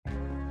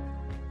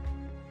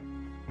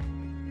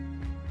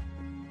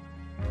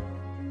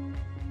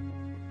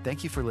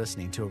Thank you for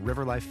listening to a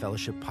River Life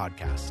Fellowship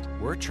podcast.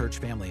 We're a church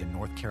family in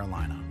North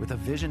Carolina with a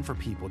vision for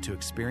people to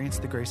experience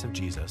the grace of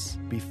Jesus,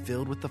 be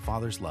filled with the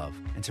Father's love,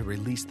 and to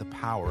release the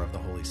power of the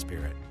Holy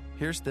Spirit.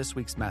 Here's this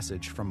week's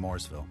message from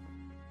Mooresville.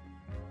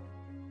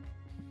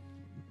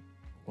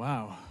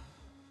 Wow.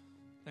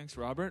 Thanks,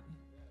 Robert.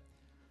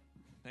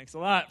 Thanks a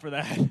lot for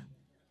that.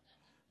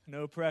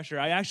 No pressure.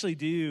 I actually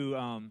do,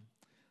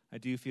 I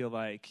do feel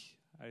like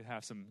I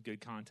have some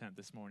good content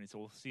this morning, so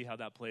we'll see how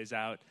that plays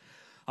out.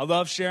 I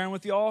love sharing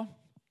with y'all,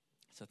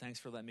 so thanks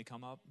for letting me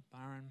come up,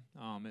 Byron.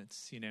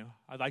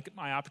 I like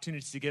my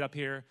opportunities to get up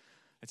here.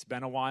 It's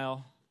been a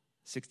while,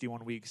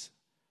 61 weeks,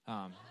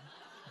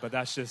 but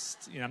that's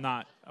just,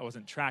 I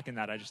wasn't tracking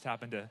that. I just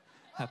happened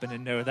to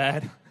know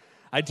that.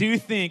 I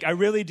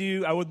really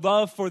do. I would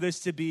love for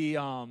this to be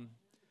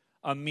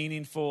a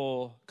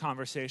meaningful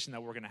conversation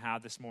that we're going to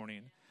have this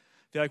morning.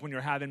 I feel like when you're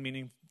having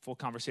meaningful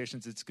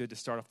conversations, it's good to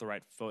start off the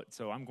right foot.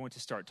 So I'm going to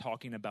start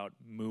talking about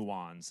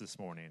muons this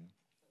morning.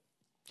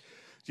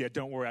 Yeah,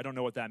 don't worry. I don't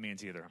know what that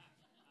means either.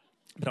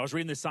 But I was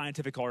reading this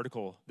scientific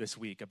article this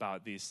week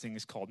about these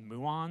things called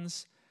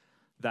muons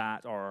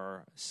that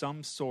are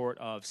some sort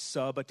of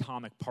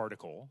subatomic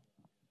particle.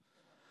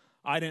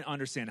 I didn't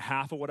understand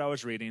half of what I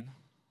was reading.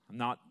 I'm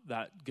not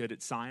that good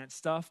at science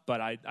stuff,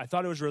 but I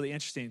thought it was really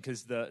interesting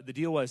because the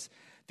deal was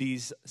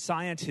these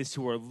scientists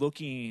who are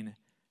looking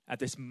at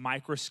this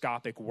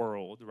microscopic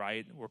world,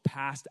 right? We're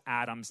past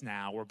atoms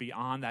now. We're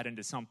beyond that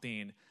into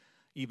something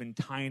even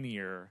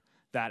tinier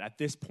that at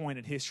this point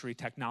in history,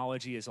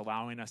 technology is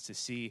allowing us to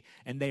see,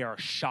 and they are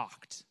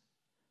shocked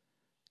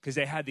because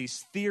they had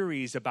these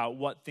theories about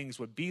what things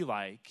would be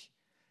like,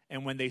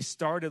 and when they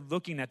started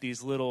looking at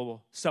these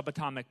little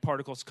subatomic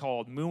particles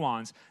called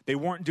muons, they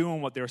weren't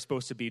doing what they were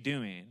supposed to be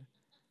doing.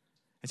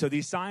 And so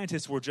these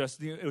scientists were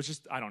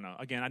I don't know.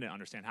 Again, I didn't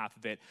understand half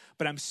of it,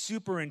 but I'm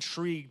super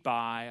intrigued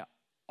by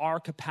our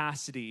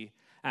capacity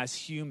as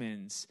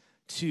humans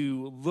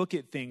to look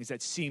at things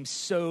that seem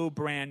so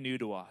brand new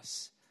to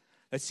us,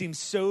 that seems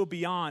so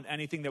beyond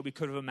anything that we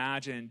could have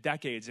imagined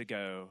decades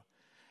ago,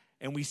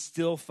 and we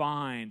still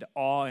find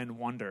awe and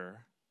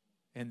wonder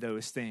in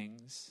those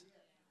things.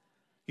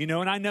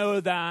 And I know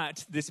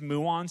that this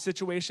muon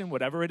situation,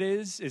 whatever it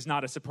is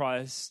not a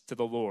surprise to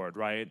the Lord,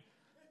 right?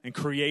 In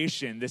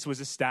creation, this was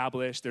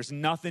established. There's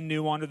nothing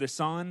new under the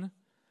sun,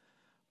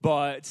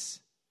 but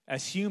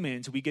as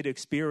humans, we get to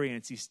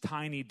experience these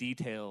tiny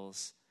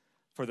details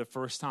for the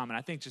first time. And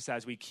I think just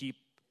as we keep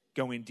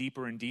going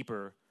deeper and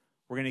deeper,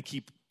 we're going to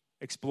keep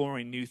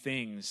exploring new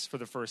things for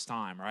the first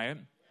time, right?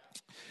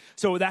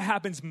 So that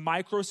happens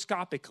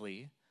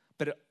microscopically,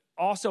 but it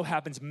also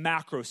happens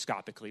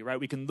macroscopically, right?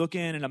 We can look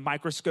in a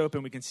microscope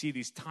and we can see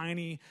these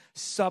tiny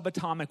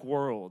subatomic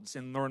worlds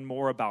and learn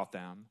more about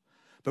them.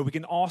 But we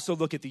can also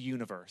look at the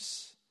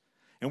universe.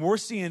 And we're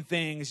seeing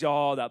things,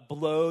 y'all, that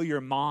blow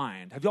your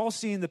mind. Have y'all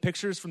seen the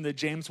pictures from the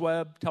James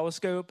Webb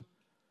telescope?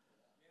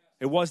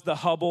 It was the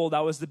Hubble,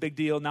 that was the big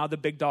deal. Now the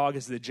big dog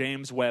is the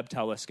James Webb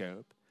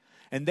telescope.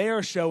 And they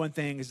are showing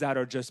things that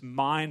are just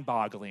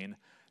mind-boggling.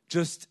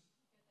 Just,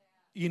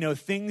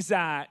 things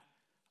that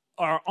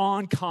are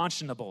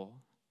unconscionable.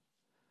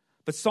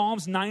 But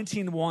Psalms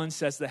 19:1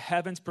 says, the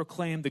heavens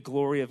proclaim the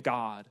glory of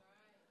God.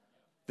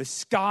 The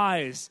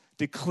skies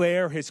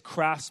declare his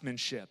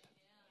craftsmanship.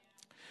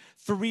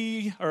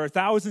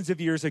 Thousands of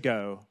years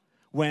ago,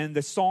 when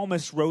the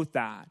psalmist wrote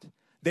that,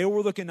 they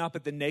were looking up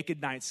at the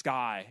naked night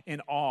sky in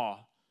awe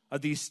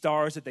of these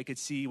stars that they could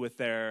see with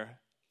their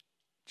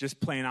just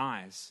plain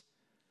eyes.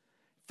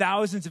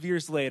 Thousands of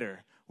years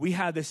later, we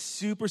have this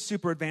super,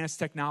 super advanced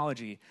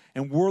technology,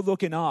 and we're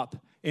looking up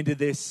into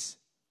this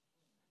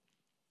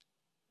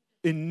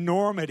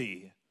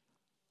enormity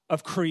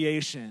of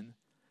creation,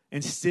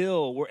 and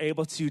still we're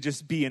able to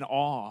just be in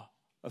awe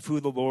of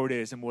who the Lord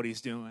is and what he's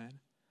doing.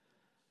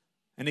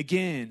 And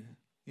again,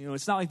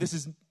 it's not like this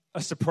is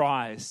a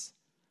surprise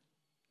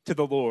to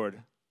the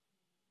Lord,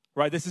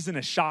 right? This isn't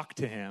a shock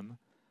to him.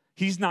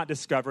 He's not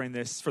discovering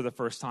this for the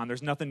first time.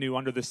 There's nothing new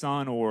under the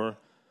sun or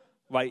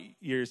light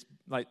years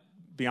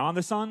beyond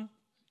the sun.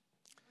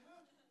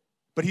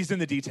 But he's in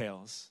the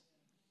details.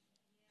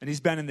 And he's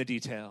been in the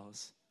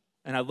details.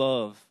 And I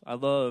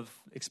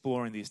love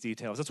exploring these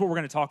details. That's what we're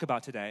going to talk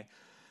about today.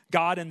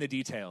 God in the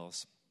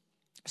details.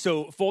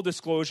 So full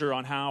disclosure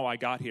on how I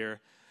got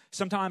here.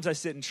 Sometimes I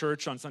sit in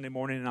church on Sunday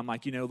morning and I'm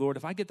like, Lord,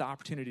 if I get the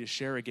opportunity to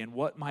share again,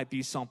 what might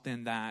be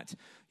something that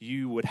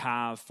you would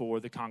have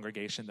for the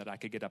congregation that I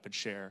could get up and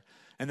share?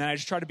 And then I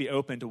just try to be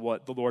open to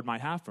what the Lord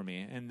might have for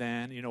me. And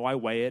then, I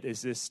weigh it.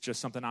 Is this just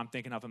something I'm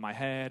thinking of in my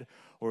head?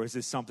 Or is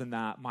this something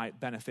that might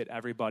benefit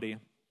everybody?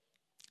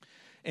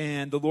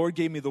 And the Lord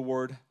gave me the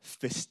word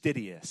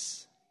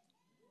fastidious.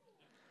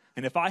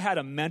 And if I had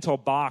a mental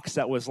box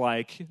that was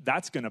like,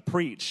 that's going to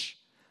preach,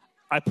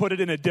 I put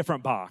it in a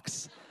different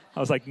box.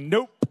 I was like,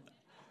 nope.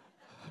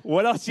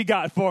 What else you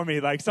got for me?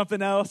 Like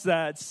something else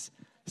that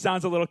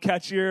sounds a little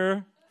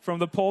catchier from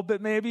the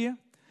pulpit maybe?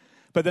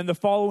 But then the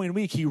following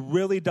week, he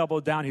really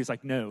doubled down. He was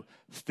like, no,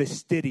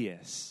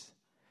 fastidious,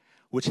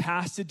 which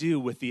has to do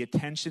with the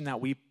attention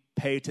that we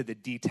pay to the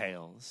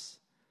details.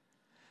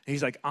 And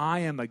he's like, I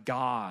am a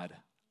God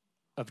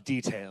of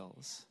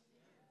details.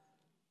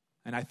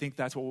 And I think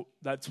that's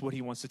what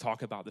he wants to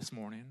talk about this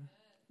morning.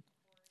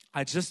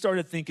 I just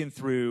started thinking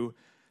through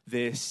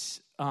this,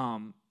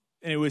 and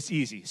it was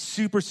easy,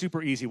 super,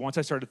 super easy. Once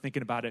I started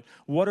thinking about it,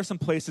 what are some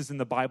places in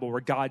the Bible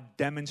where God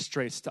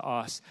demonstrates to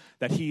us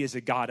that he is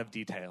a God of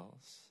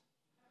details?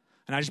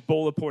 And I just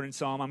bullet pointed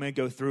some. I'm going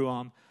to go through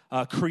them.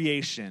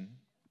 Creation,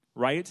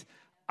 right?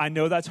 I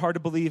know that's hard to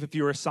believe if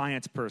you're a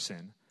science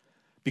person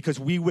because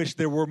we wish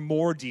there were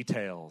more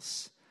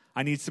details.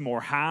 I need some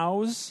more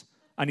hows.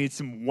 I need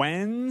some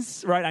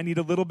whens, right? I need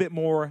a little bit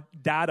more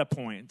data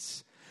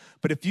points.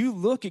 But if you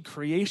look at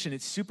creation,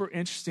 it's super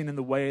interesting in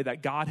the way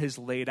that God has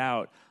laid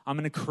out. I'm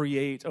going to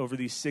create over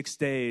these 6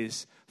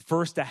 days,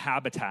 first a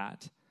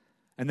habitat,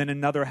 and then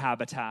another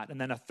habitat,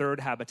 and then a third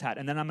habitat,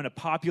 and then I'm going to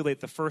populate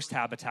the first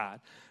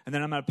habitat, and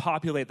then I'm going to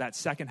populate that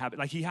second habitat.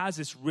 Like he has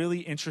this really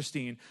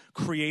interesting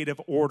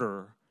creative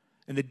order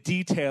and the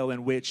detail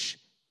in which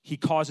he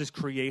causes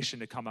creation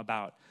to come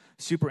about.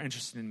 Super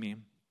interesting in me.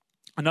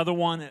 Another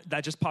one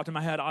that just popped in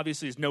my head,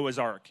 obviously, is Noah's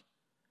Ark.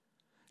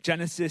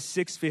 Genesis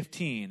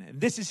 6:15. And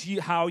this is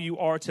how you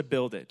are to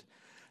build it.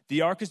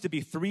 The ark is to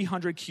be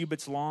 300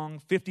 cubits long,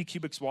 50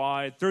 cubits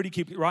wide, 30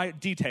 cubits, right?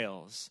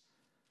 Details.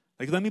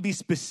 Like, let me be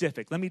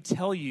specific. Let me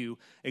tell you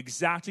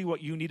exactly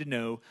what you need to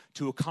know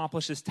to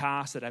accomplish this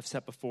task that I've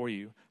set before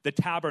you. The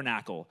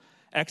tabernacle.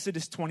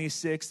 Exodus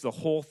 26, the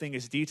whole thing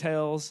is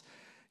details.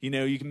 You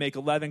know, you can make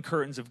 11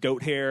 curtains of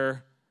goat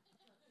hair.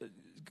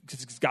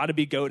 It's got to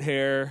be goat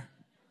hair.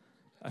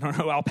 I don't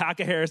know,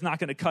 alpaca hair is not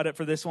going to cut it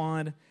for this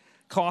one.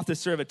 Cloth to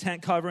serve a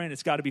tent covering,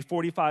 it's got to be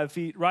 45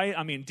 feet, right?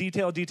 I mean,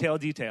 detail, detail,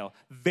 detail.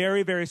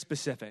 Very, very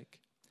specific.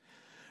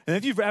 And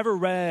if you've ever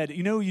read,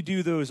 you know, you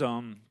do those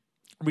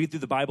read through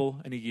the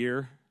Bible in a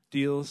year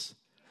deals.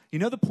 You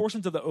know the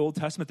portions of the Old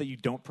Testament that you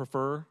don't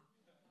prefer?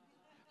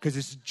 Because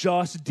it's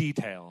just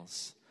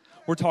details.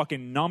 We're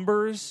talking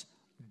Numbers,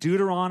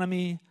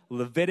 Deuteronomy,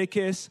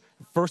 Leviticus,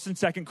 1st and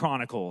 2nd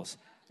Chronicles.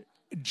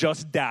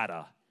 Just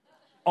data.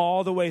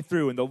 All the way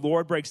through. And the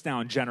Lord breaks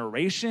down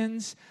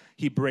generations.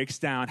 He breaks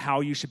down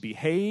how you should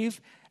behave.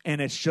 And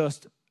it's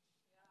just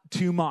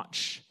too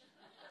much.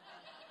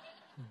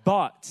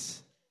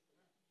 But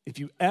if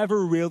you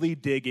ever really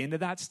dig into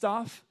that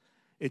stuff,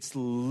 it's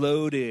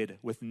loaded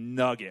with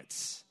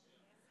nuggets.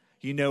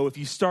 You know, if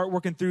you start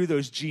working through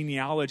those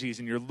genealogies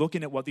and you're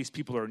looking at what these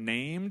people are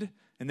named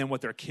and then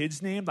what their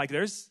kids named, like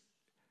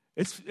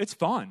it's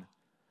fun.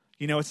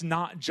 You know, it's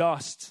not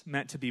just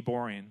meant to be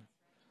boring.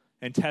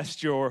 And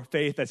test your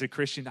faith as a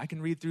Christian. I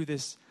can read through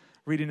this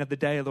reading of the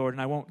day, Lord,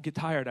 and I won't get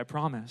tired, I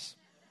promise.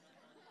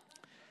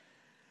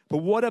 But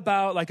what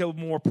about like a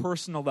more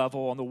personal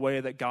level on the way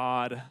that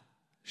God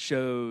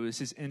shows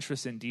his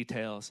interest in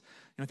details?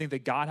 And I think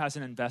that God has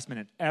an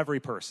investment in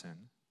every person,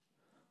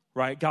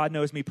 right? God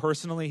knows me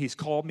personally. He's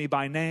called me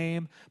by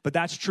name, but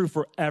that's true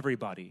for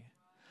everybody.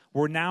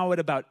 We're now at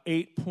about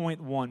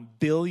 8.1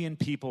 billion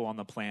people on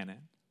the planet.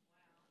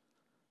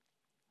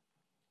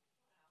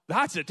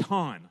 That's a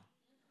ton.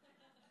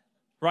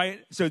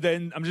 Right? So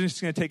then I'm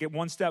just going to take it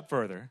one step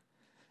further.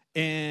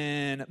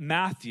 In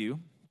Matthew,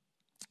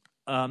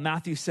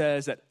 Matthew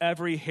says that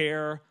every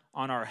hair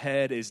on our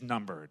head is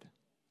numbered.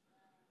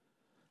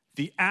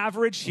 The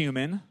average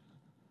human,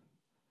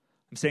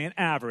 I'm saying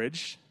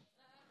average,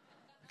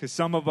 because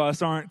some of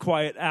us aren't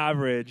quite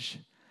average,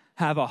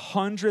 have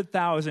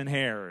 100,000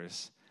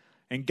 hairs.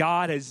 And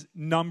God has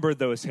numbered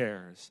those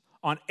hairs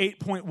on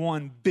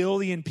 8.1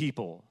 billion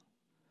people.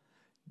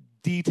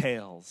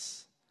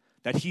 Details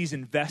that he's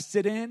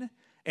invested in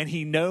and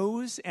he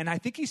knows and I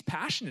think he's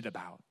passionate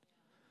about.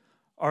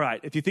 All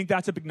right, if you think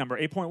that's a big number,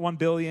 8.1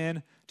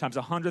 billion times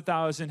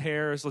 100,000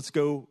 hairs, let's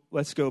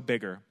go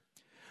bigger.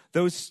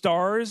 Those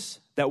stars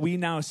that we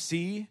now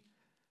see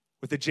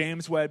with the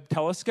James Webb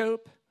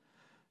telescope,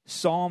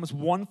 Psalms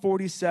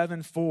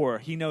 147:4,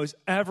 he knows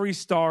every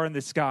star in the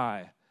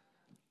sky.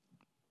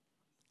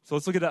 So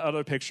let's look at that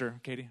other picture,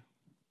 Katie.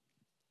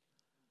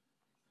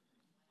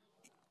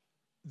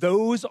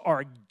 Those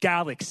are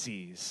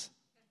galaxies.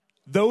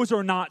 Those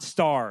are not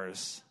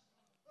stars.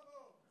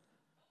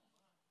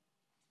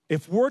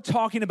 If we're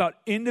talking about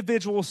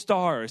individual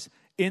stars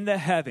in the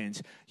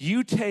heavens,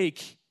 you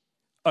take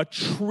 1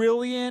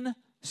 trillion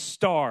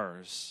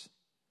stars,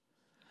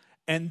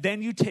 and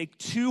then you take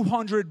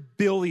 200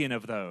 billion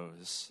of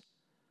those.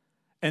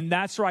 And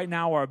that's right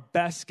now our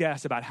best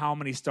guess about how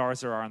many stars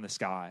there are in the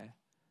sky.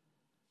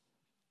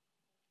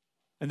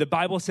 And the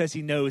Bible says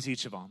he knows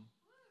each of them.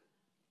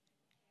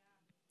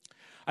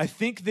 I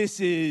think this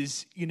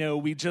is, you know,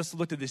 we just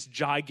looked at this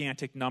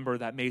gigantic number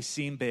that may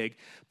seem big,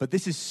 but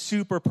this is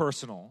super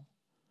personal,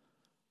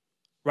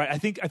 right? I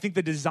think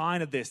the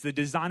design of this, the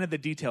design of the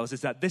details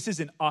is that this is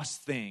an us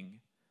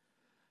thing,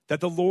 that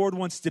the Lord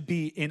wants to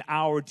be in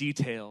our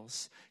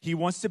details. He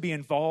wants to be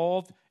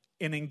involved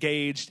and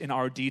engaged in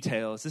our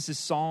details. This is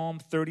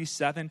Psalm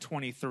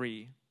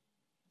 37:23.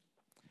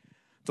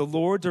 The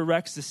Lord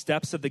directs the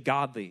steps of the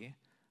godly,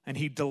 and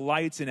he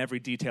delights in every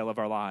detail of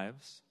our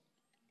lives.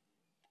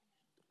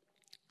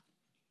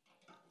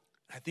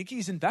 I think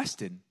he's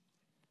invested.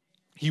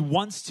 He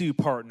wants to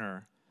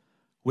partner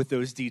with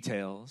those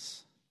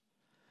details.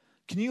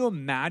 Can you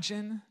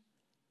imagine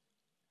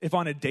if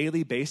on a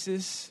daily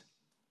basis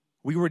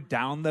we were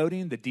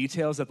downloading the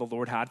details that the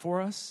Lord had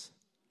for us?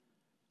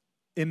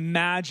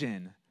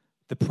 Imagine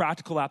the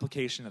practical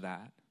application of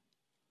that.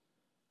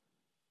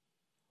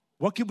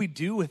 What could we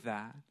do with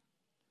that?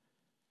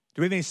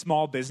 Do we have any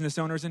small business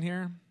owners in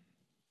here?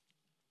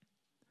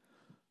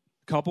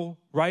 Couple,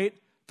 right?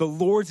 The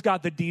Lord's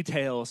got the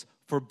details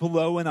for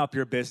blowing up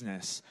your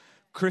business.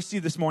 Christy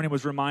this morning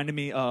was reminding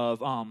me of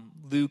John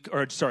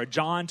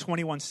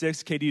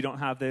 21:6. Katie, you don't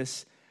have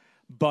this.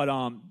 But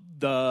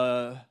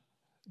the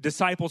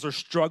disciples are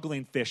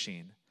struggling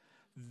fishing.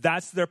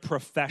 That's their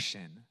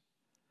profession.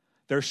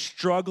 They're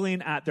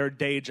struggling at their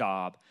day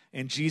job.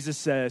 And Jesus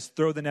says,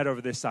 throw the net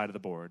over this side of the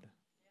board.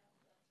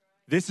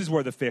 This is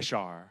where the fish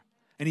are.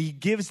 And he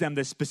gives them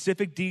the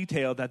specific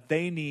detail that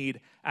they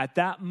need at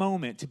that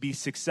moment to be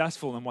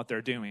successful in what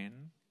they're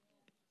doing.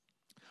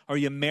 Are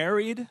you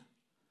married?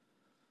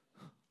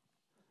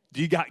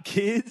 Do you got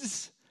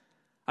kids?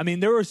 I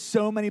mean, there were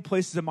so many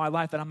places in my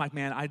life that I'm like,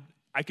 man,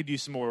 I could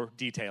use some more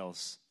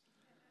details.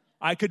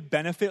 I could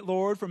benefit,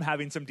 Lord, from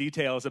having some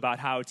details about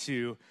how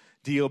to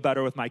deal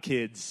better with my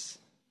kids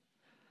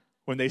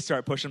when they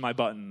start pushing my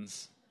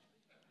buttons.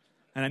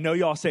 And I know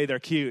y'all say they're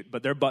cute,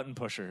 but they're button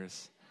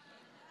pushers.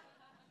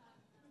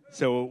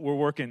 So we're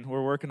working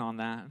on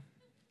that.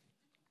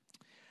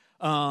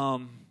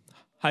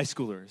 High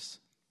schoolers.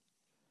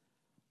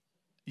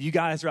 You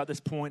guys are at this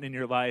point in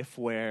your life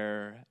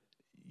where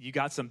you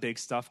got some big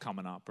stuff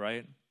coming up,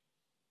 right?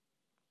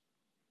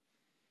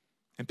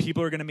 And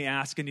people are going to be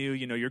asking you,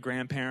 your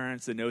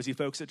grandparents, the nosy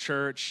folks at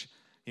church,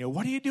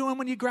 what are you doing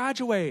when you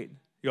graduate?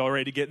 You all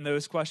ready to get in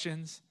those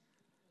questions?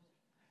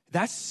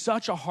 That's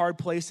such a hard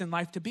place in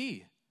life to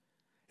be.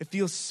 It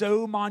feels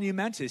so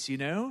monumentous,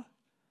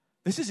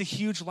 This is a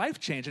huge life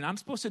change, and I'm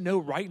supposed to know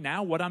right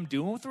now what I'm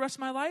doing with the rest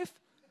of my life?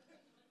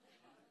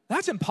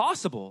 That's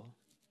impossible.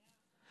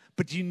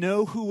 But do you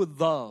know who would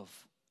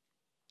love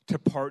to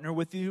partner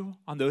with you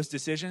on those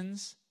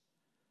decisions?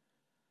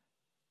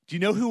 Do you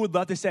know who would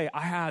love to say,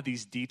 I have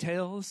these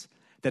details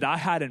that I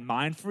had in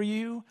mind for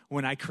you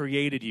when I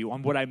created you,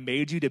 on what I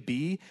made you to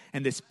be,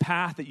 and this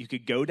path that you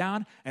could go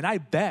down? And I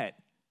bet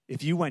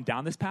if you went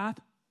down this path,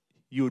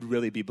 you would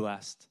really be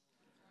blessed.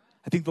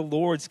 I think the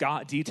Lord's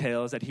got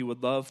details that he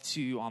would love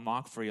to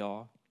unlock for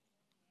y'all.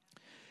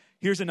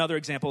 Here's another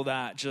example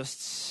that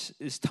just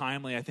is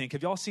timely, I think.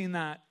 Have y'all seen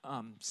that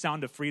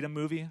Sound of Freedom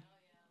movie?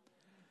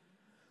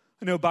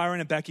 I know Byron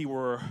and Becky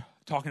were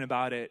talking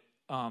about it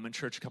in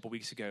church a couple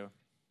weeks ago.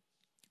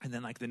 And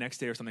then the next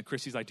day or something,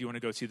 Christy's like, do you want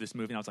to go see this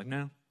movie? And I was like,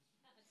 no.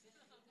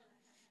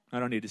 I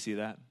don't need to see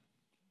that.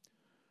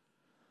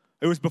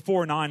 It was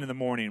before 9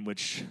 a.m,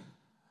 which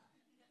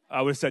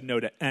I would have said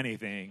no to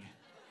anything.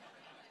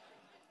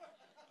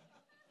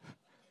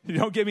 You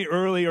don't get me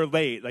early or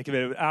late.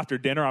 If after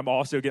dinner, I'm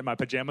also getting my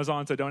pajamas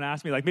on, so don't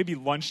ask me. Maybe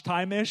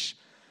lunchtime-ish.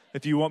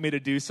 If you want me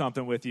to do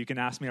something with you, you can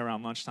ask me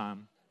around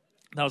lunchtime.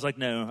 And I was like,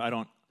 no, I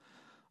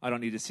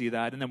don't need to see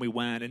that. And then we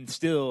went, and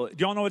still, do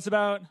y'all know what it's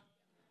about?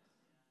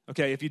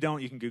 Okay, if you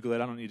don't, you can Google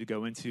it. I don't need to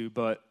go into,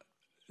 but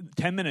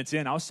 10 minutes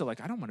in, I was still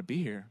like, I don't want to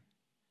be here.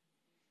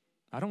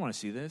 I don't want to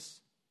see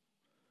this.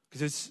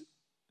 Because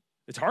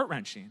it's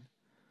heart-wrenching.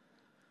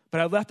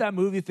 But I left that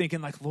movie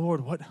thinking, Lord,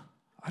 what?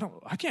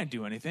 I can't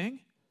do anything.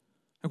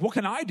 What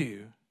can I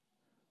do?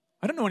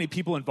 I don't know any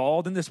people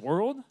involved in this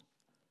world.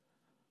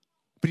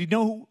 But you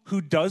know who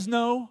does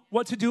know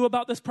what to do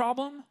about this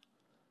problem?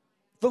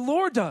 The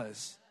Lord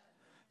does.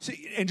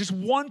 See, and just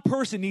one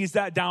person needs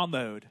that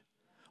download.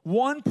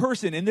 One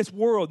person in this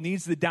world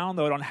needs the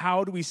download on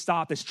how do we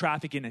stop this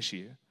trafficking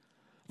issue.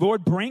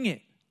 Lord, bring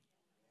it.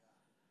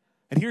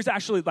 And here's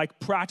actually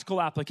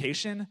practical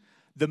application.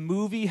 The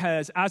movie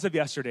has, as of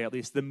yesterday at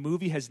least, the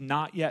movie has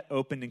not yet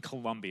opened in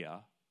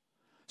Colombia.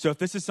 So if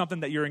this is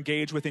something that you're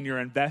engaged with and you're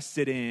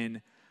invested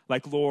in,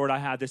 Lord, I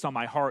have this on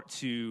my heart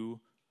to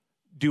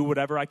do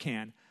whatever I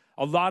can.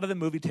 A lot of the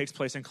movie takes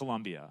place in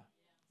Colombia.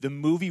 The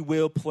movie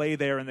will play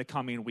there in the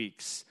coming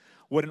weeks.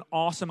 What an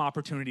awesome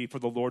opportunity for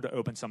the Lord to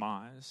open some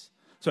eyes.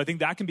 So I think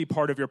that can be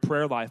part of your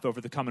prayer life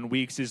over the coming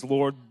weeks is,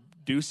 Lord,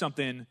 do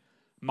something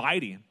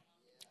mighty.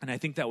 And I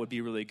think that would be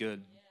really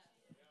good.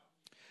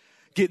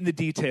 Getting the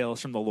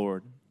details from the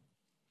Lord.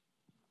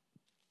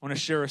 I want to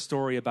share a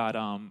story about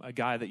a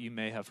guy that you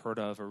may have heard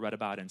of or read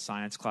about in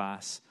science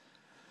class,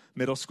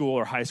 middle school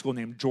or high school,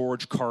 named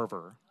George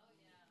Carver.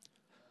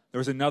 There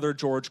was another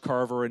George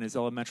Carver in his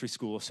elementary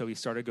school, so he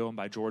started going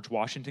by George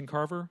Washington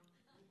Carver.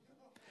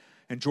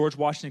 And George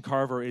Washington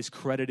Carver is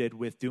credited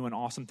with doing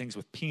awesome things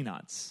with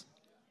peanuts,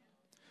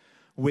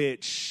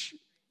 which,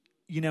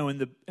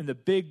 in the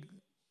big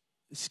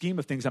scheme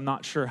of things, I'm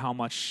not sure how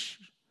much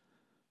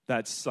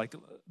that's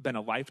been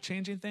a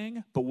life-changing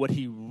thing. But what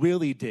he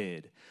really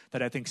did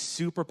that I think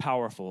super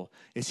powerful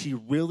is he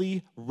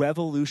really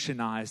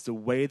revolutionized the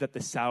way that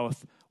the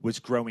South was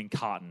growing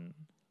cotton.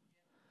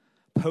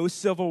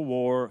 Post-Civil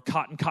War,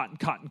 cotton,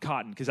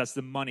 because that's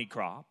the money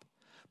crop.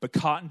 but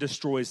cotton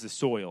destroys the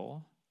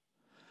soil.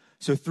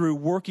 So through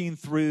working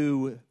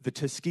through the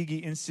Tuskegee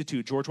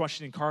Institute, George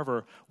Washington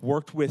Carver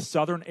worked with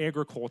Southern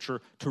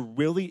agriculture to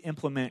really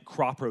implement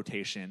crop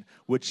rotation,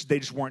 which they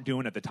just weren't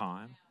doing at the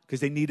time because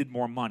they needed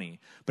more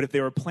money. But if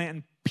they were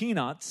planting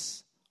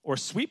peanuts or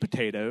sweet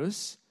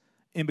potatoes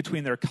in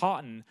between their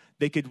cotton,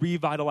 they could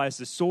revitalize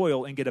the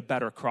soil and get a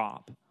better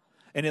crop.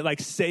 And it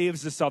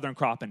saves the Southern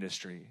crop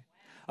industry.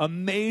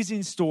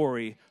 Amazing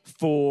story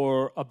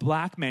for a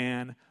black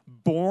man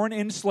born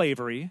in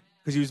slavery,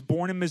 because he was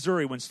born in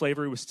Missouri when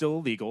slavery was still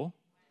illegal.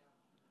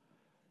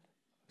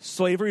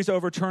 Slavery is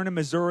overturned in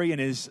Missouri,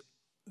 and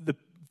the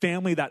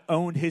family that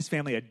owned his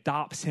family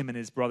adopts him and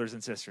his brothers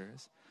and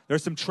sisters.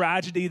 There's some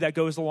tragedy that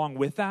goes along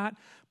with that,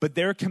 but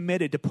they're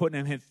committed to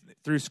putting him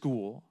through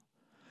school.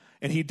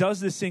 And he does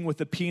this thing with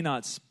the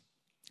peanuts,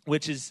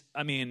 which is,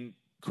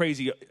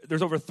 crazy.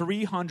 There's over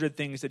 300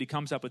 things that he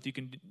comes up with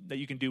that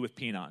you can do with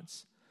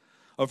peanuts.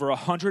 Over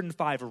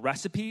 105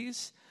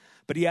 recipes.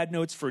 But he had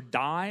notes for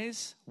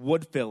dyes,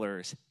 wood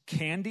fillers,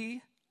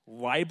 candy,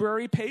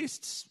 library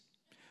pastes,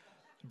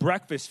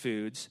 breakfast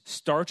foods,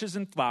 starches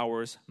and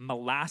flours,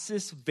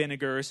 molasses,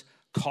 vinegars,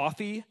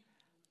 coffee,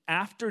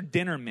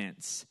 after-dinner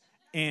mints,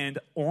 and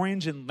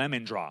orange and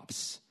lemon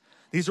drops.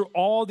 These are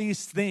all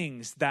these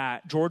things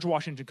that George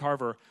Washington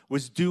Carver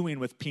was doing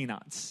with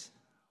peanuts.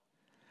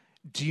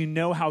 Do you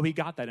know how he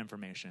got that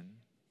information?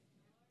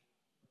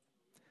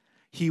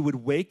 He would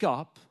wake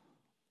up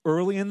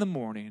early in the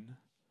morning,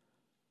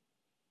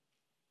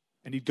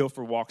 and he'd go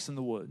for walks in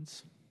the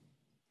woods.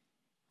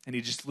 And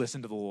he'd just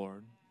listen to the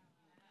Lord.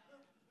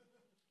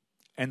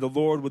 And the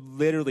Lord would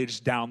literally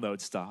just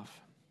download stuff.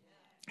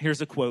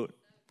 Here's a quote.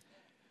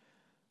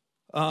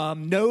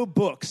 No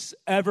books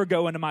ever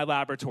go into my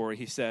laboratory,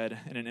 he said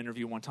in an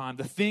interview one time.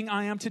 The thing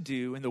I am to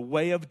do and the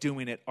way of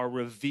doing it are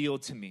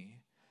revealed to me.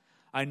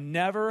 I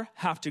never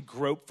have to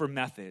grope for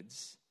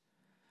methods.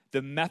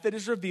 The method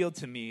is revealed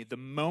to me the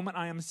moment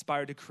I am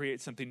inspired to create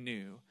something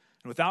new.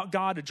 And without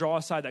God to draw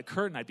aside that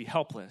curtain, I'd be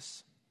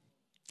helpless.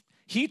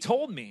 He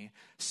told me,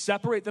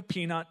 separate the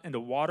peanut into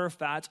water,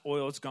 fats,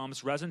 oils,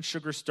 gums, resin,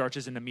 sugar,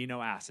 starches, and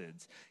amino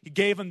acids. He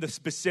gave him the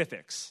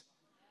specifics,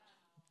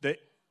 the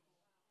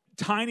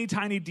tiny,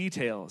 tiny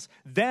details.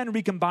 Then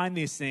recombine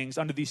these things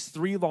under these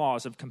 3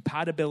 laws of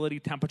compatibility,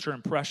 temperature,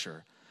 and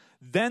pressure.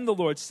 Then the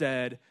Lord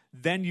said,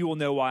 then you will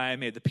know why I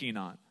made the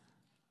peanut.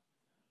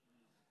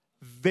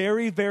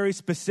 Very, very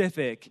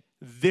specific.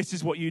 This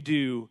is what you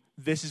do.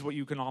 This is what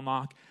you can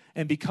unlock.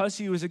 And because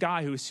he was a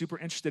guy who was super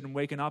interested in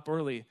waking up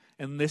early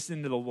and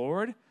listening to the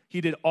Lord, he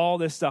did all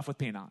this stuff with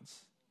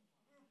peanuts.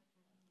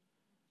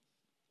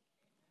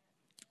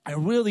 I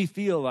really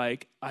feel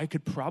like I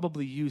could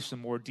probably use some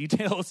more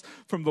details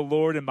from the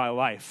Lord in my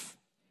life.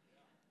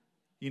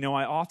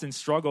 I often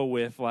struggle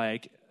with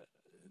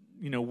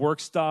work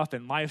stuff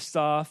and life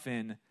stuff.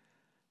 And,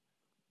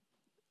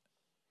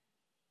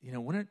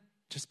 wouldn't it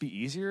just be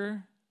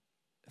easier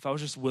if I was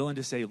just willing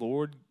to say,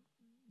 Lord,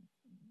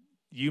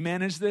 you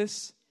manage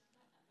this?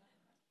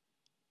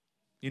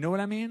 You know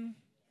what I mean?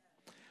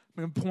 I'm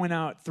going to point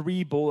out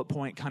 3 bullet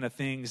point kind of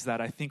things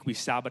that I think we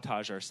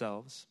sabotage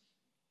ourselves.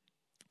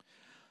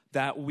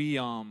 That we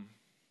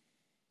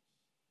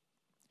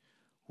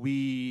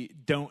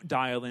don't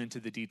dial into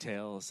the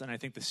details. And I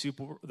think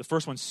the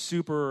first one,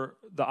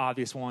 the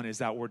obvious one, is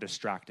that we're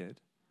distracted.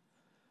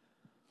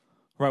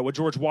 Right, what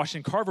George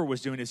Washington Carver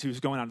was doing is he was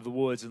going out of the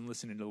woods and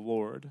listening to the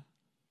Lord.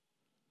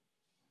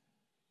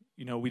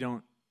 We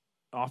don't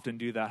often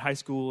do that. High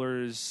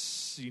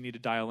schoolers, you need to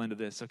dial into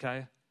this,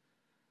 okay?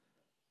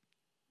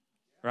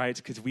 Right?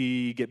 Because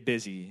we get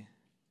busy.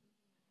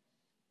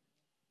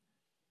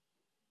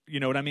 You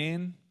know what I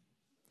mean?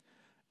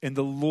 And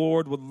the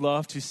Lord would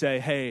love to say,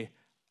 hey,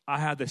 I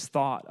had this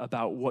thought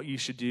about what you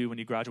should do when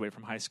you graduate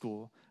from high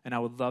school, and I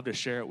would love to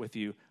share it with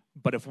you.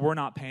 But if we're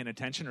not paying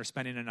attention or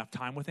spending enough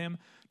time with him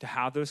to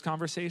have those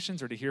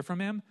conversations or to hear from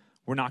him,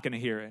 we're not going to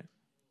hear it.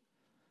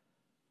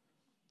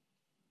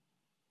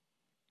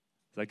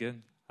 Is that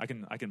good? I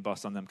can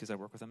bust on them because I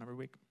work with them every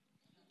week.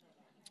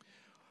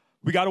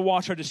 We got to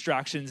watch our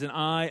distractions, and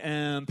I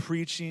am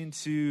preaching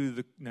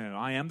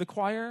I am the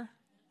choir.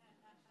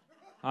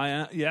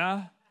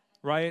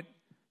 Right?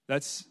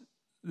 This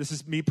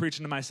is me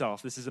preaching to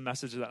myself. This is a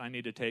message that I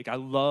need to take. I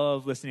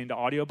love listening to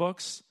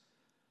audiobooks.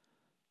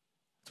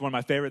 It's one of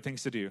my favorite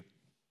things to do.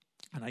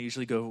 And I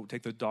usually go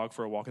take the dog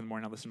for a walk in the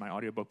morning. I listen to my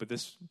audiobook. But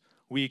this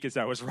week, as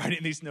I was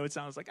writing these notes,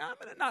 I was like, I'm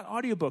going to not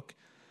audiobook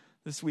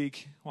this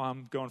week while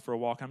I'm going for a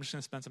walk. I'm just going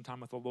to spend some time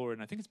with the Lord.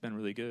 And I think it's been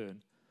really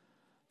good.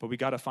 But we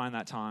got to find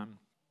that time.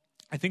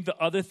 I think the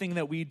other thing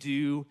that we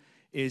do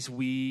is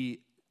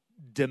we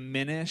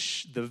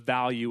diminish the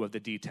value of the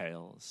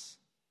details.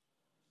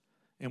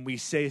 And we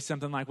say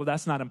something like, well,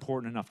 that's not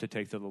important enough to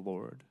take to the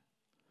Lord.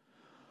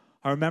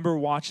 I remember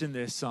watching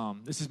this.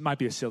 Might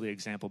be a silly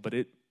example, but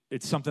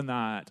it's something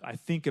that I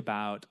think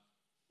about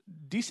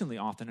decently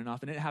often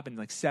enough, and it happened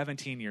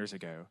 17 years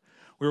ago.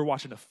 We were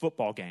watching a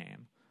football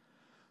game.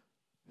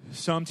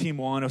 Some team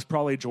won. It was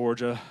probably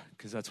Georgia,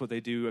 because that's what they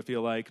do, I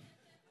feel like.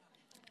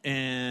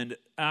 And And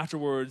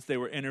afterwards, they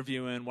were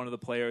interviewing one of the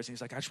players. And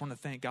he's like, I just want to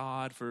thank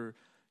God for,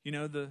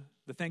 the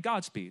thank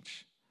God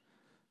speech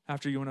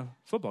after you win a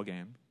football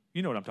game.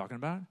 You know what I'm talking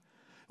about.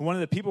 And one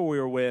of the people we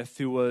were with,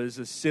 who was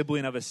a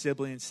sibling of a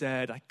sibling,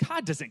 said, like,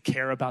 God doesn't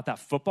care about that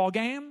football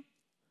game. And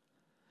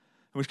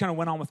we just kind of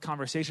went on with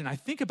conversation. I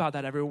think about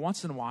that every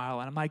once in a while,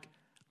 and I'm like,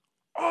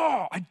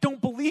 oh, I don't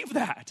believe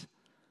that.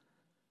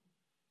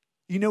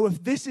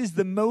 If this is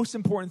the most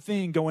important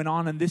thing going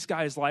on in this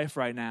guy's life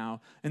right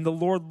now, and the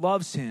Lord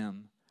loves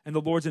him, and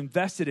the Lord's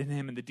invested in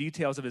him in the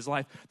details of his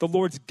life, the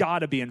Lord's got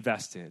to be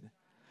invested.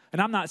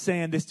 And I'm not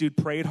saying this dude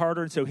prayed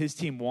harder and so his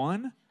team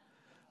won,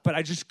 but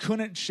I just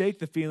couldn't shake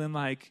the feeling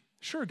like,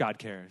 sure, God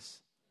cares.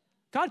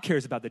 God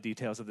cares about the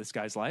details of this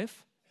guy's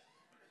life.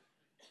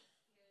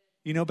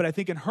 But I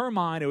think in her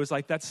mind, it was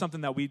like, that's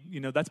something that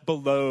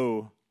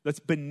that's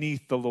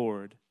beneath the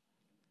Lord.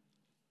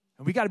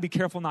 And we got to be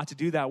careful not to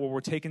do that, where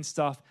we're taking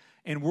stuff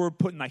and we're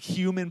putting like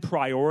human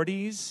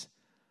priorities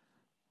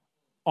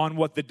on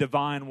what the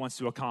divine wants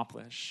to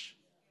accomplish.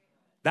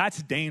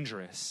 That's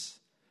dangerous.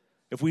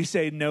 If we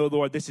say, no,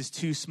 Lord, this is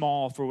too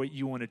small for what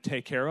you want to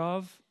take care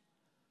of,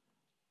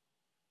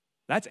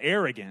 that's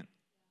arrogant,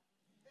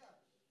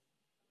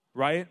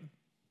 right?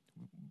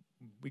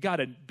 We got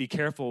to be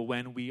careful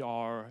when we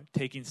are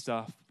taking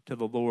stuff to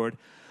the Lord.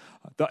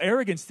 The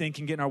arrogance thing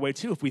can get in our way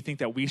too if we think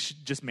that we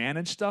should just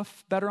manage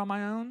stuff better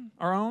on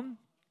our own.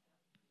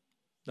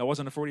 That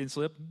wasn't a Freudian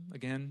slip.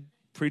 Again,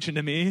 preaching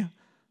to me.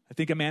 I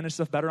think I manage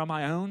stuff better on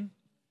my own.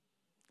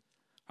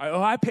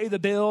 I pay the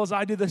bills.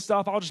 I do this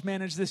stuff. I'll just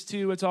manage this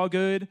too. It's all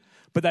good.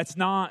 But that's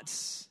not,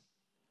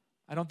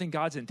 I don't think,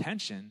 God's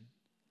intention.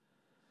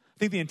 I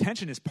think the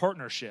intention is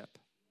partnership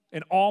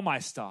in all my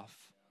stuff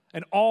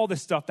and all the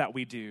stuff that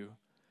we do.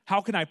 How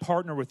can I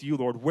partner with you,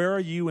 Lord? Where are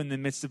you in the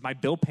midst of my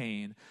bill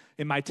paying,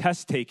 in my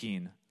test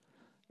taking,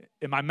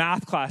 in my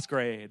math class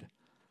grade,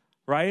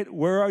 right?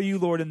 Where are you,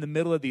 Lord, in the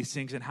middle of these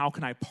things, and how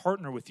can I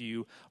partner with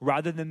you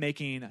rather than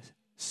making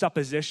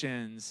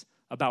suppositions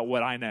about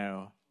what I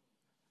know?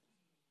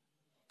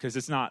 Because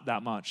it's not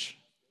that much.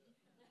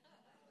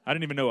 I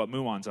didn't even know what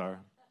muons are.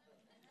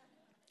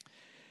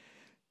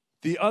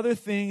 The other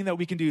thing that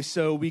we can do,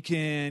 so we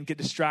can get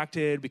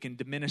distracted, we can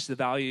diminish the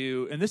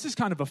value, and this is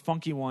kind of a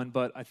funky one,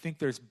 but I think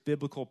there's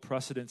biblical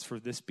precedence for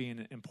this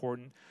being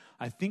important.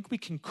 I think we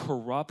can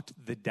corrupt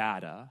the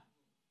data.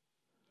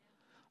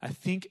 I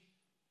think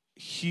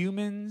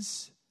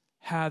humans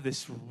have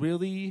this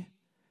really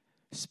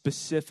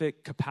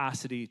specific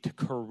capacity to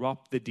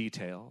corrupt the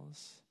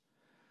details.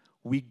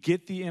 We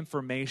get the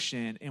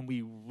information, and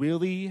we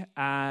really,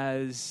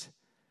 as,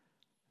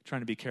 I'm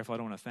trying to be careful, I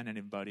don't want to offend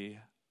anybody,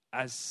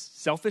 as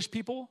selfish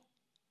people,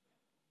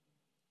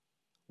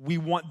 we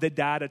want the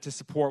data to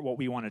support what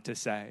we want it to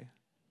say.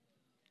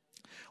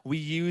 We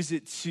use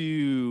it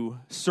to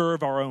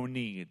serve our own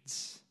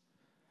needs.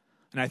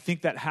 And I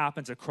think that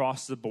happens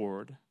across the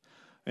board.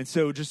 And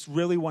so just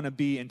really want to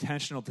be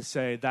intentional to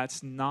say,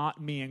 that's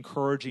not me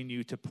encouraging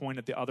you to point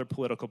at the other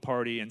political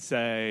party and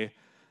say,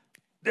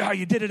 oh,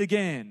 you did it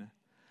again.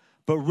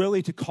 But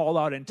really to call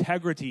out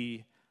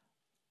integrity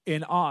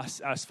in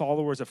us as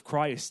followers of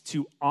Christ,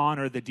 to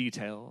honor the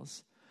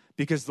details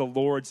because the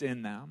Lord's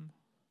in them.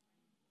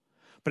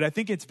 But I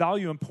think it's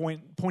value in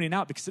pointing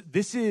out, because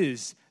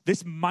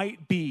this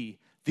might be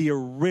the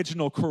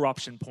original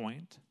corruption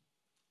point.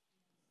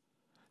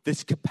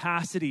 This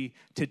capacity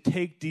to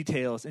take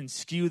details and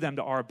skew them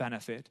to our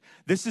benefit.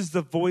 This is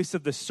the voice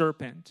of the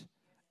serpent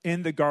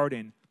in the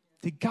garden.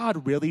 Did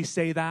God really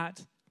say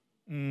that?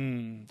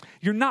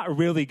 You're not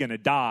really going to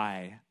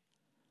die.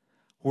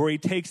 Where he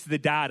takes the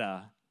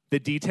data, the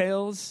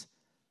details,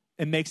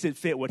 and makes it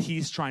fit what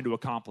he's trying to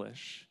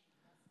accomplish.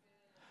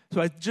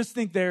 So I just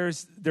think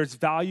there's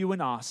value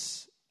in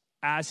us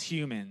as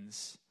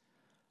humans,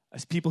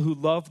 as people who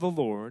love the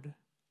Lord,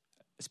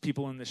 as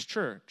people in this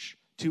church,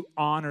 to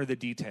honor the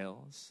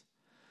details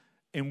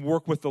and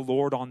work with the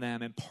Lord on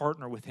them and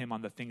partner with him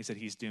on the things that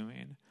he's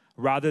doing,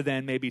 rather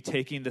than maybe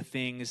taking the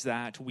things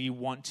that we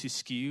want to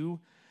skew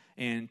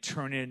and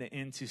turn it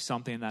into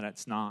something that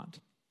it's not.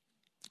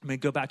 I'm going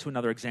to go back to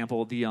another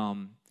example, the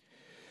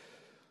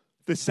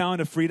Sound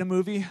of Freedom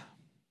movie,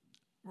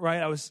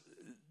 right? I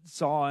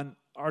saw an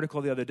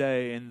article the other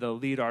day, and the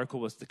lead article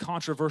was the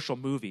controversial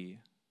movie.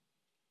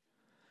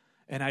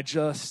 And I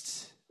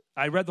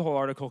read the whole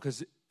article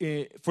because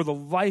for the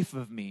life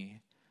of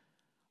me,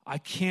 I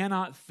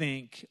cannot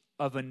think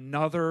of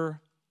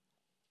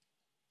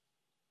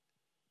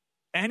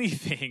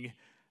anything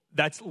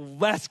that's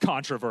less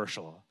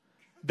controversial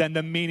than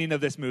the meaning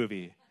of this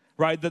movie.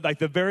 Right?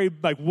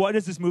 What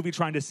is this movie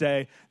trying to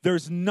say?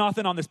 There's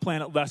nothing on this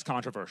planet less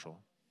controversial.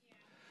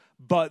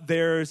 But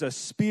there's a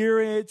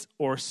spirit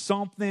or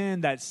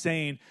something that's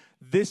saying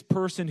this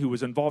person who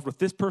was involved with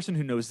this person,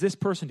 who knows this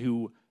person,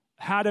 who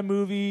had a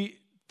movie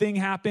thing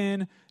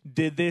happen,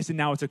 did this, and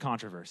now it's a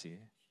controversy.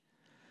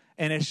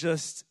 And it's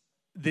just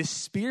this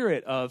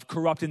spirit of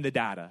corrupting the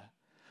data,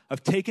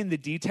 of taking the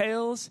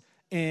details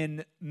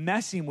and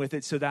messing with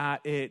it so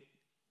that it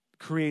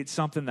creates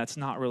something that's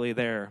not really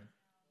there.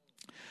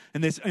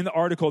 And in the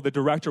article, the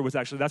director was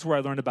actually, that's where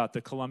I learned about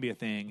the Columbia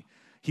thing.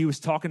 He was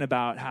talking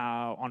about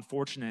how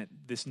unfortunate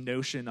this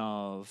notion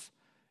of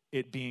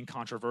it being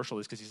controversial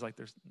is, because he's like,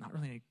 there's not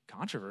really any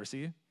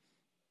controversy.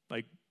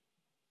 Like,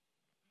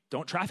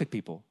 don't traffic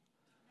people.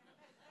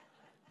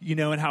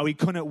 And how he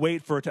couldn't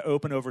wait for it to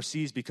open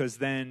overseas, because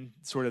then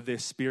sort of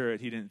this spirit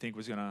he didn't think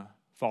was going to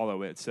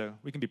follow it. So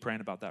we can be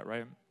praying about that,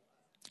 right?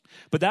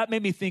 But that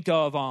made me think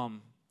of,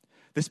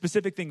 the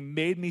specific thing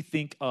made me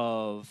think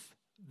of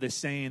the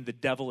saying, the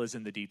devil is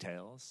in the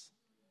details.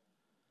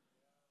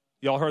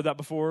 Y'all heard that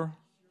before?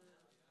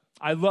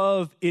 I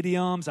love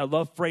idioms. I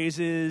love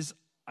phrases.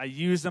 I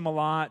use them a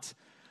lot.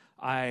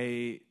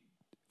 I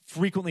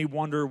frequently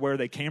wonder where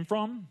they came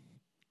from.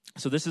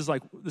 So this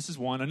is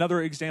one.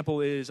 Another example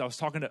is, I was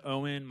talking to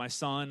Owen, my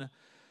son.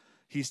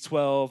 He's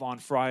 12 on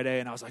Friday,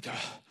 and I was like,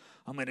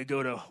 I'm going to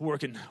go to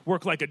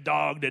work like a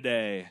dog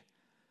today.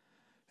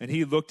 And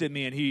he looked at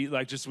me, and he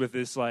just with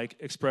this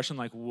expression,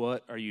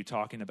 what are you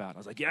talking about? I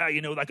was like, yeah,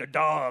 like a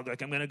dog.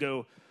 Like, I'm going to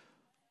go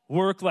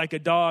work like a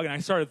dog. And I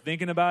started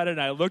thinking about it,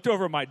 and I looked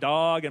over at my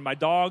dog, and my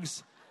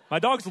dog's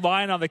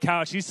lying on the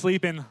couch. He's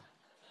sleeping.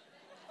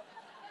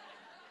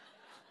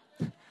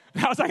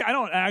 I was like, I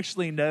don't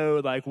actually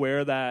know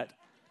where that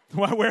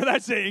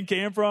saying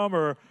came from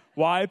or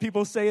why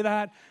people say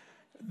that.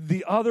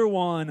 The other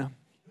one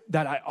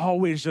that I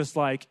always just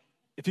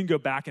if you can go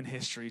back in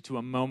history to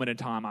a moment in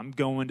time, I'm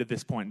going to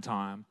this point in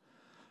time.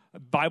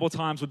 Bible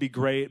times would be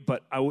great,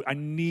 but I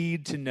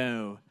need to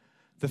know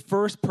the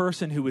first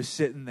person who was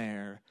sitting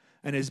there,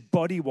 and his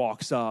buddy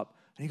walks up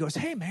and he goes,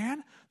 hey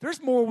man,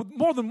 there's more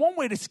than one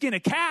way to skin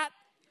a cat.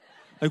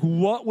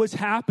 What was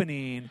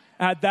happening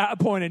at that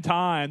point in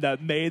time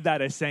that made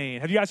that a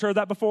saying? Have you guys heard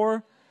that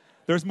before?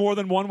 There's more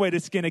than one way to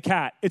skin a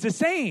cat. It's a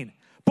saying.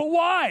 But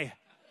why?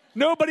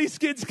 Nobody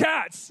skins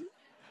cats.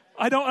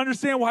 I don't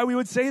understand why we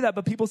would say that,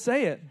 but people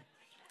say it.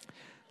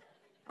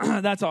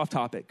 That's off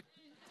topic.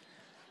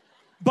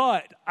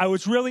 But I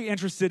was really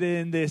interested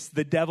in this,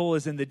 the devil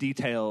is in the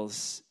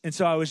details. And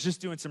so I was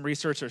just doing some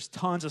research. There's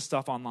tons of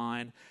stuff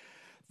online.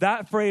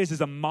 That phrase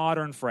is a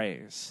modern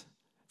phrase.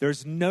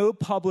 There's no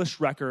published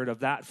record of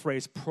that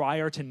phrase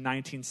prior to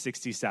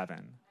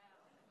 1967.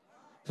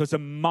 So it's a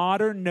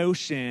modern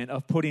notion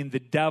of putting the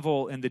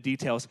devil in the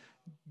details.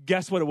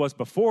 Guess what it was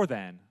before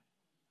then?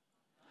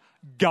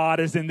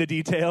 God is in the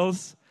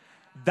details.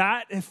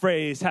 That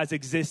phrase has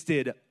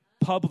existed,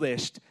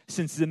 published,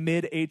 since the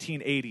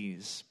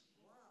mid-1880s.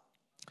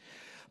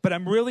 But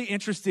I'm really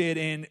interested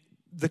in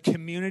the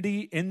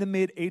community in the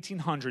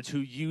mid-1800s who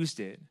used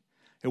it.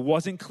 It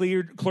wasn't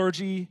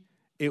clergy.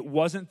 It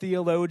wasn't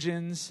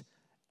theologians.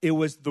 It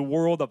was the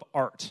world of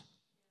art.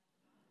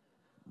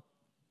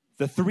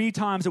 The 3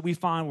 times that we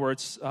find where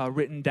it's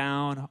written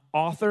down: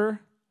 author,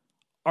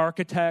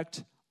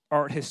 architect,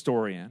 art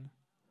historian.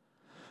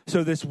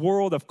 So this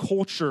world of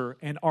culture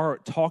and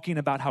art talking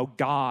about how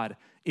God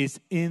is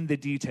in the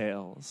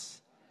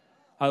details.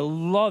 I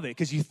love it,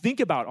 because you think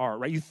about art,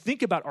 right? You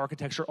think about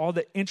architecture, all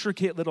the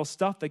intricate little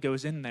stuff that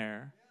goes in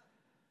there.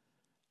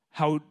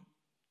 How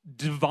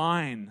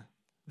divine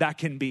that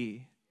can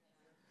be.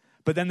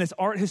 But then this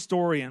art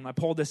historian, I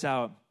pulled this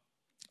out,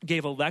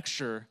 gave a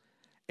lecture,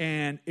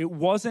 and it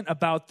wasn't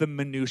about the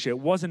minutiae. It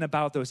wasn't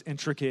about those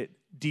intricate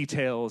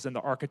details and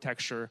the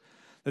architecture.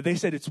 That they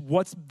said it's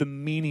what's the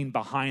meaning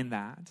behind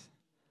that.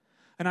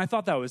 And I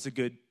thought that was a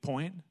good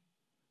point,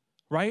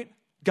 right?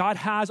 God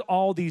has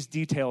all these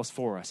details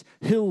for us.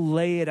 He'll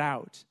lay it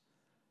out.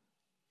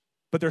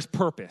 But there's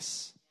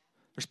purpose.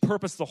 There's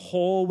purpose the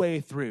whole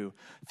way through.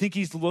 I think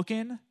he's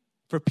looking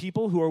for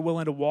people who are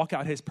willing to walk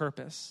out his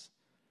purpose.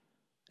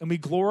 And we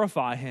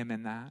glorify him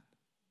in that.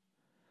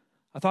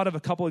 I thought of a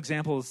couple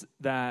examples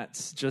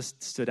that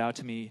just stood out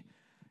to me.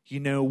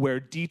 Where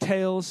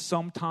details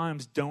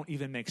sometimes don't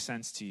even make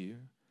sense to you.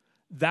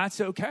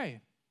 That's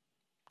okay.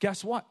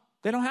 Guess what?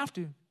 They don't have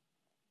to.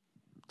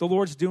 The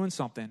Lord's doing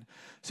something.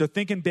 So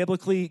thinking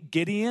biblically,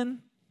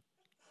 Gideon,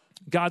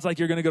 God's like,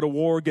 you're going to go to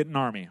war, get an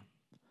army.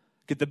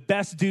 Get the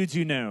best dudes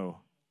you know.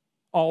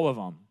 All of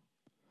them.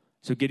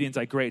 So Gideon's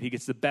like, great. He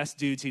gets the best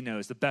dudes he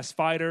knows. The best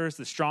fighters,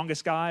 the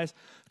strongest guys.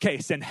 Okay,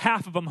 send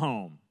half of them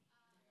home.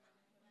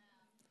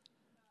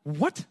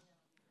 What?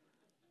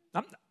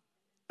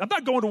 I'm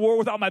not going to war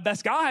without my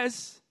best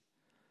guys.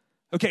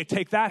 Okay,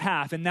 take that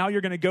half, and now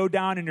you're going to go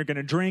down and you're going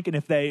to drink, and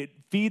if they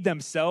feed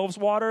themselves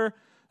water,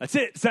 that's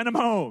it. Send them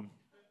home.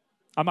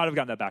 I might have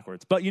gotten that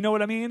backwards, but you know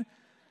what I mean?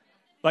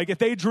 If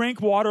they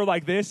drink water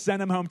like this, send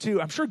them home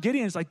too. I'm sure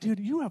Gideon's like, dude,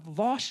 you have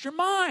lost your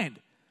mind.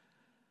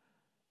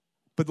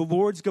 But the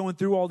Lord's going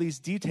through all these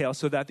details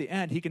so that at the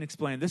end, he can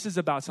explain, this is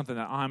about something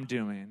that I'm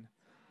doing.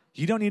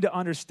 You don't need to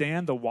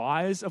understand the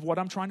whys of what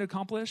I'm trying to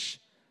accomplish,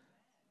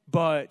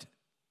 but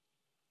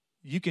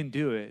you can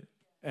do it,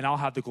 and I'll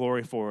have the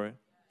glory for it,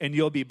 and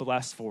you'll be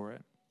blessed for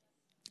it.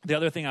 The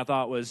other thing I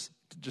thought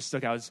just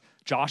stuck out was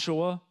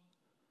Joshua.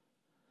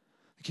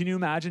 Can you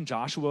imagine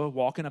Joshua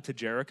walking up to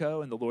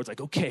Jericho, and the Lord's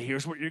like, okay,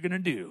 here's what you're going to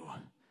do.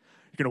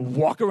 You're going to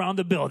walk around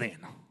the building.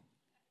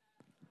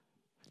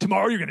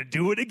 tomorrow you're going to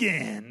do it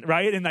again,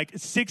 right? And like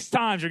 6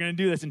 times you're going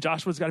to do this. And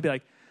Joshua's got to be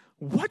like,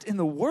 what in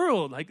the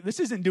world? Like, this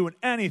isn't doing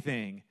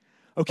anything.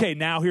 Okay,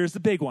 now here's the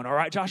big one. All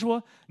right,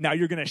 Joshua, now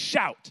you're going to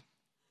shout.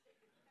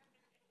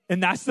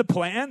 And that's the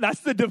plan.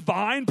 That's the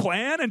divine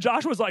plan. And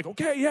Joshua's like,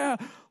 okay, yeah,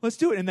 let's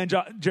do it. And then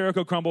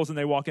Jericho crumbles and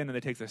they walk in and they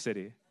take the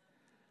city.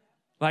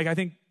 Like, I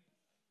think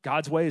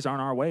God's ways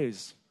aren't our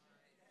ways.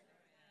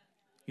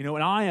 You know,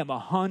 and I am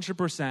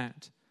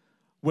 100%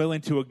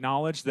 willing to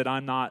acknowledge that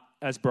I'm not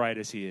as bright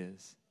as he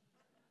is.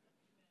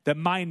 That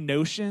my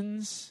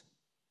notions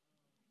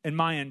and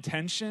my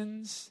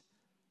intentions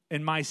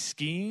and my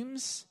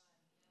schemes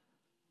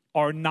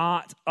are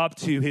not up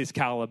to his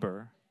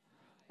caliber.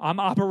 I'm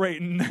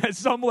operating at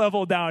some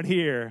level down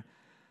here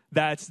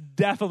that's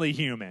definitely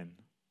human.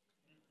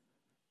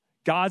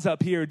 God's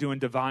up here doing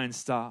divine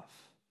stuff.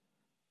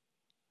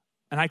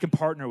 And I can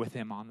partner with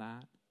him on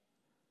that.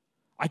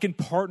 I can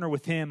partner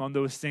with him on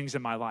those things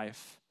in my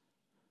life.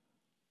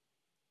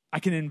 I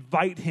can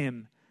invite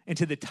him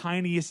into the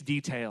tiniest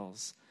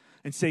details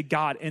and say,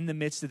 God, in the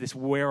midst of this,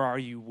 where are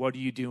you? What are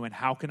you doing?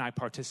 How can I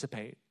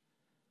participate?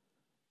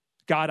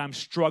 God, I'm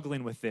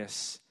struggling with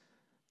this.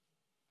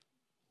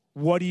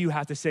 What do you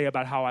have to say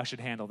about how I should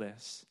handle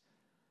this?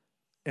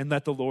 And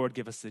let the Lord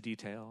give us the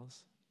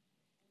details.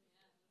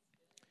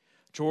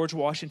 George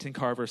Washington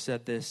Carver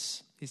said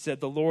this. He said,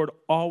 the Lord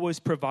always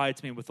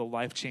provides me with the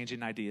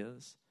life-changing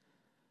ideas.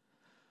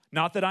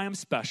 Not that I am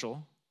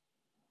special.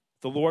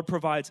 The Lord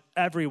provides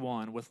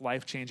everyone with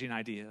life-changing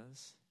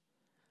ideas.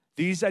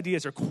 These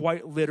ideas are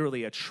quite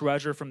literally a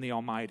treasure from the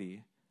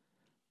Almighty.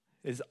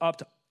 It is up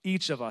to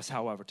each of us,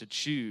 however, to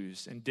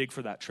choose and dig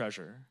for that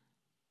treasure.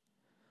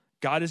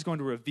 God is going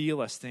to reveal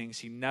us things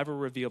he never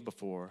revealed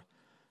before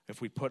if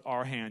we put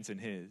our hands in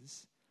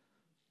his.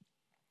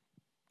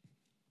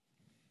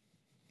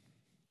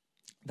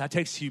 That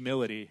takes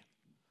humility.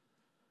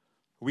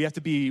 We have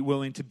to be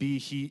willing to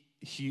be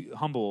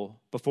humble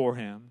before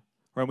him.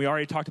 Right? We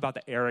already talked about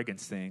the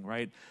arrogance thing,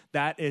 right?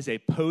 That is a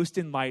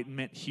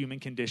post-enlightenment human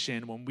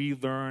condition when we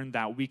learn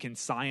that we can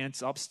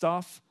science up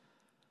stuff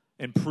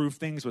and prove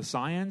things with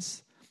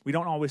science. We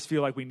don't always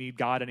feel like we need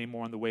God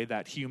anymore in the way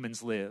that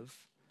humans live.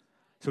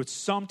 So it's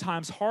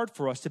sometimes hard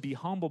for us to be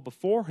humble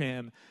before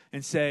him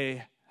and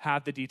say,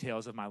 have the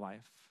details of my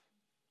life.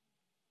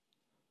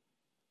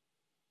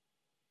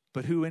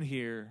 But who in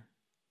here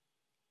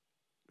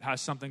has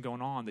something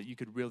going on that you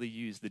could really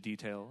use the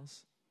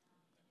details?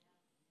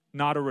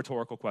 Not a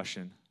rhetorical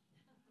question.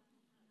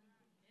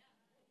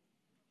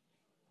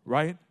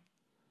 Right?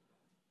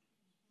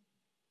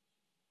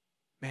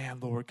 Man,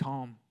 Lord,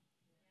 come.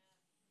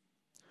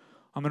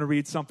 I'm going to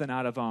read something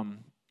out of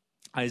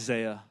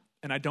Isaiah.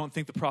 And I don't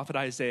think the prophet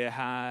Isaiah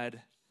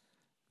had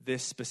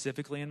this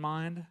specifically in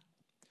mind.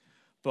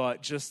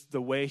 But just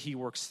the way he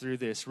works through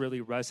this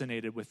really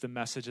resonated with the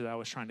message that I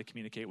was trying to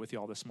communicate with you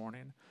all this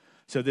morning.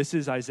 So this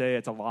is Isaiah.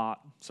 It's a lot.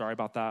 Sorry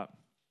about that.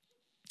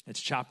 It's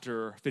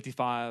chapter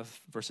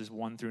 55, verses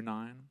 1 through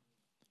 9.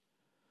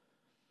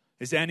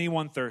 Is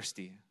anyone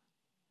thirsty?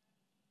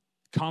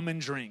 Come and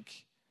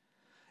drink.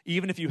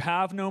 Even if you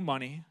have no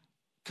money,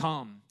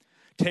 come.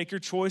 Take your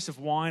choice of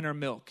wine or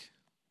milk.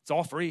 It's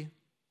all free.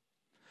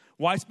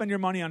 Why spend your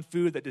money on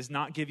food that does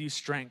not give you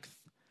strength?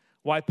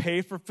 Why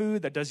pay for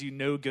food that does you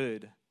no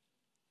good?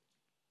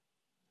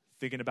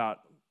 Thinking about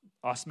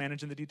us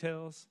managing the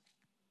details?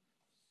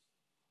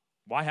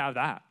 Why have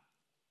that?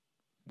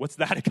 What's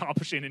that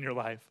accomplishing in your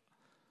life?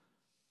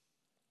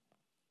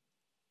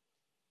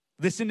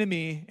 Listen to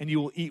me and you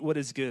will eat what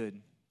is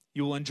good.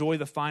 You will enjoy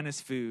the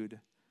finest food.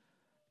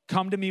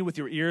 Come to me with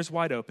your ears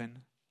wide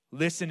open.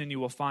 Listen and you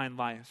will find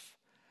life.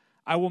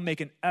 I will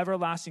make an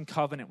everlasting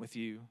covenant with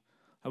you.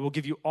 I will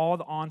give you all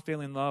the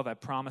unfailing love I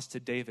promised to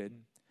David.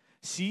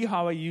 See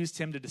how I used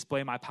him to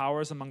display my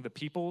powers among the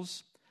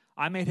peoples.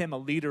 I made him a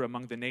leader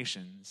among the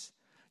nations.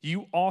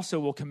 You also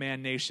will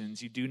command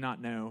nations you do not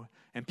know,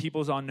 and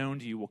peoples unknown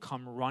to you will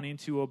come running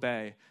to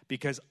obey,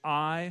 because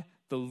I,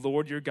 the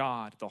Lord your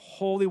God, the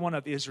Holy One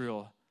of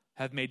Israel,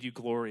 have made you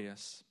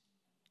glorious.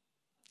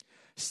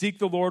 Seek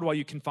the Lord while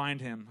you can find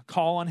him.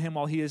 Call on him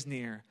while he is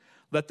near.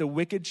 Let the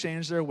wicked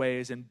change their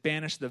ways and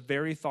banish the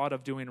very thought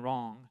of doing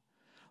wrong.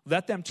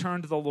 Let them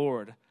turn to the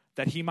Lord,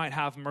 that he might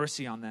have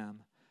mercy on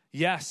them.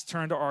 Yes,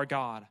 turn to our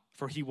God,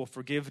 for he will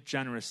forgive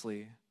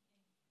generously.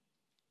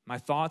 My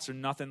thoughts are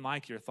nothing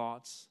like your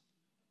thoughts,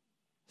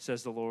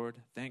 says the Lord.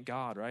 Thank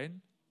God, right?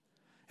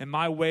 And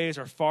my ways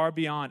are far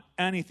beyond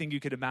anything you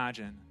could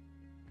imagine.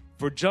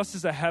 For just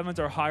as the heavens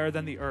are higher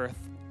than the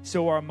earth,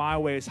 so are my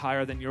ways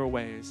higher than your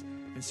ways,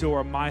 and so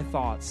are my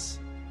thoughts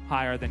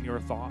higher than your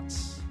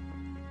thoughts.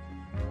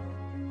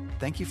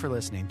 Thank you for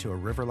listening to a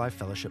River Life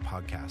Fellowship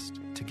podcast.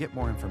 To get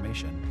more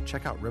information,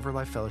 check out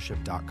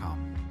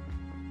riverlifefellowship.com.